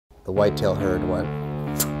the whitetail herd went.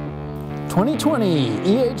 2020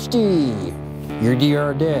 EHD, your deer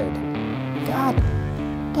are dead. God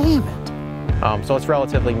damn it. So it's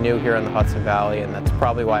relatively new here in the Hudson Valley, and that's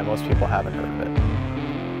probably why most people haven't heard of it.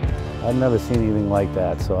 I've never seen anything like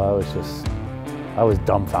that, so I was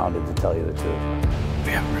dumbfounded, to tell you the truth.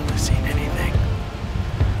 We haven't really seen anything.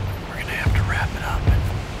 We're gonna have to wrap it up and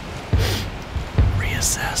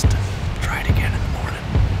reassess and try it again in the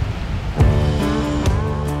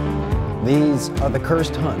morning. These are the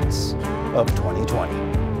cursed hunts of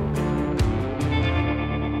 2020.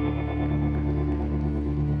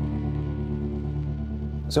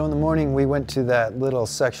 So in the morning, we went to that little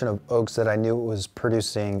section of oaks that I knew was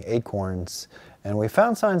producing acorns, and we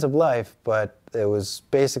found signs of life, but it was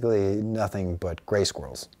basically nothing but gray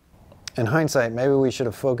squirrels. In hindsight, maybe we should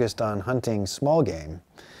have focused on hunting small game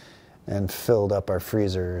and filled up our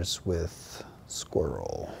freezers with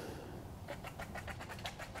squirrel.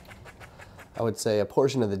 I would say a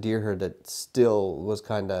portion of the deer herd that still was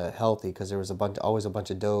kind of healthy, because there was always a bunch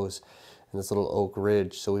of does in this little oak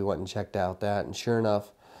ridge, so we went and checked out that, and sure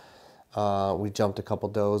enough, we jumped a couple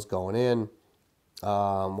does going in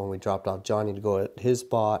when we dropped off Johnny to go at his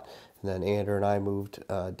spot, and then Andrew and I moved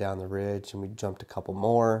down the ridge and we jumped a couple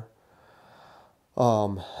more.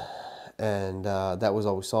 That was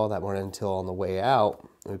all we saw that morning until on the way out.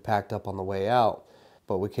 We packed up on the way out,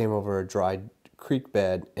 but we came over a dry creek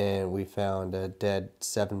bed and we found a dead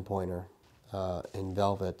 7-pointer in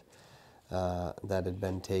velvet that had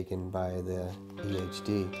been taken by the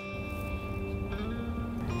EHD.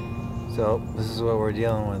 So this is what we're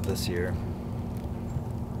dealing with this year.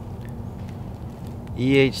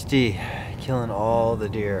 EHD, killing all the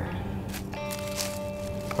deer.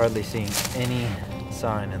 Hardly seeing any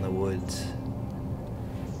sign in the woods.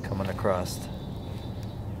 Coming across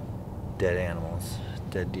dead animals,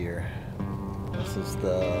 dead deer. This is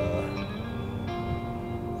the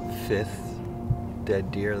 5th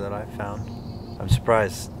dead deer that I've found. I'm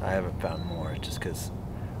surprised I haven't found more, just because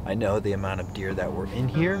I know the amount of deer that were in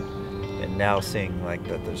here. And now seeing like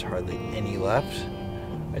that there's hardly any left,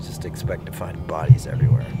 I just expect to find bodies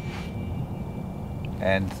everywhere.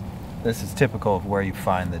 And this is typical of where you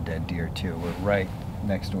find the dead deer too. We're right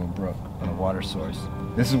next to a brook and a water source.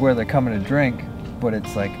 This is where they're coming to drink, but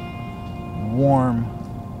it's like warm,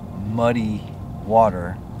 muddy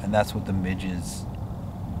water, and that's what the midges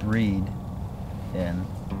breed in.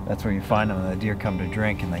 That's where you find them, and the deer come to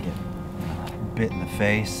drink and they get bit in the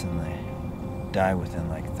face and they die within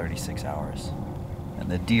like 36 hours. And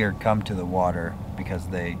the deer come to the water because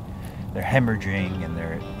they're hemorrhaging and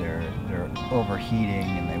they're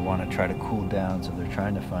overheating and they want to try to cool down, so they're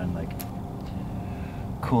trying to find like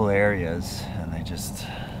cool areas, and they just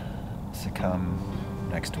succumb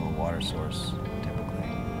next to a water source typically.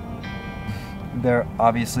 There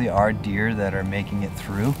obviously are deer that are making it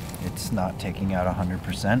through. It's not taking out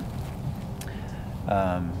 100%.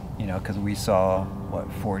 You know, because we saw,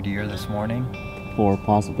 what, 4 deer this morning? 4,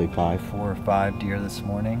 possibly 5. 4 or 5 deer this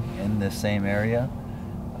morning in this same area.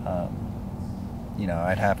 You know,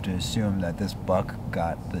 I'd have to assume that this buck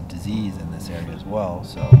got the disease in this area as well,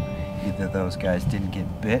 so either those guys didn't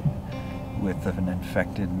get bit with an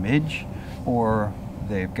infected midge, or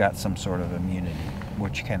they've got some sort of immunity,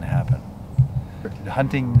 which can happen.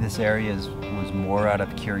 Hunting this area was more out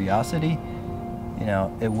of curiosity. You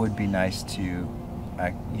know, it would be nice to,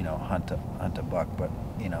 you know, hunt a buck, but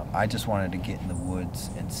you know, I just wanted to get in the woods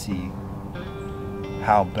and see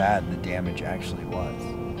how bad the damage actually was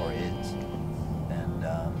or is, and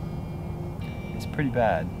it's pretty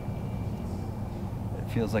bad. It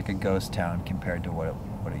feels like a ghost town compared to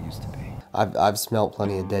what it used to be. I've smelt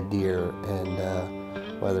plenty of dead deer,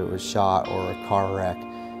 and whether it was shot or a car wreck,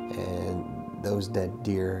 and those dead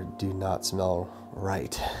deer do not smell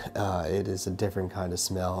right. It is a different kind of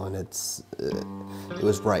smell, and it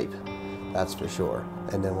was ripe, that's for sure.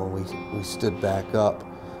 And then when we stood back up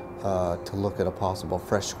to look at a possible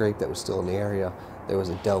fresh scrape that was still in the area, there was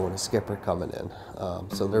a doe and a skipper coming in.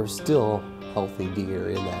 So there was still healthy deer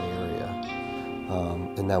in that area,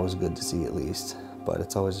 and that was good to see at least. But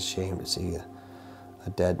it's always a shame to see a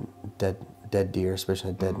dead deer,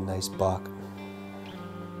 especially a dead nice buck.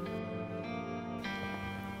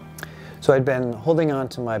 So I'd been holding on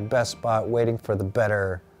to my best spot, waiting for the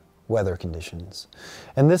better weather conditions.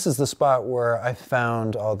 And this is the spot where I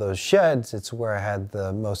found all those sheds. It's where I had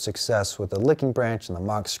the most success with the licking branch and the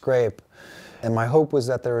mock scrape. And my hope was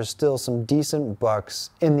that there was still some decent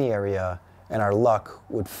bucks in the area and our luck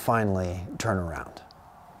would finally turn around.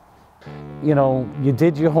 You know, you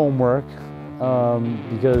did your homework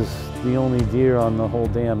because the only deer on the whole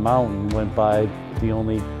damn mountain went by the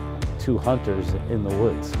only 2 hunters in the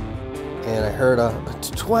woods. and I heard a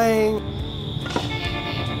twang.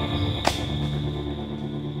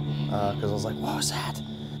 Because I was like, what was that?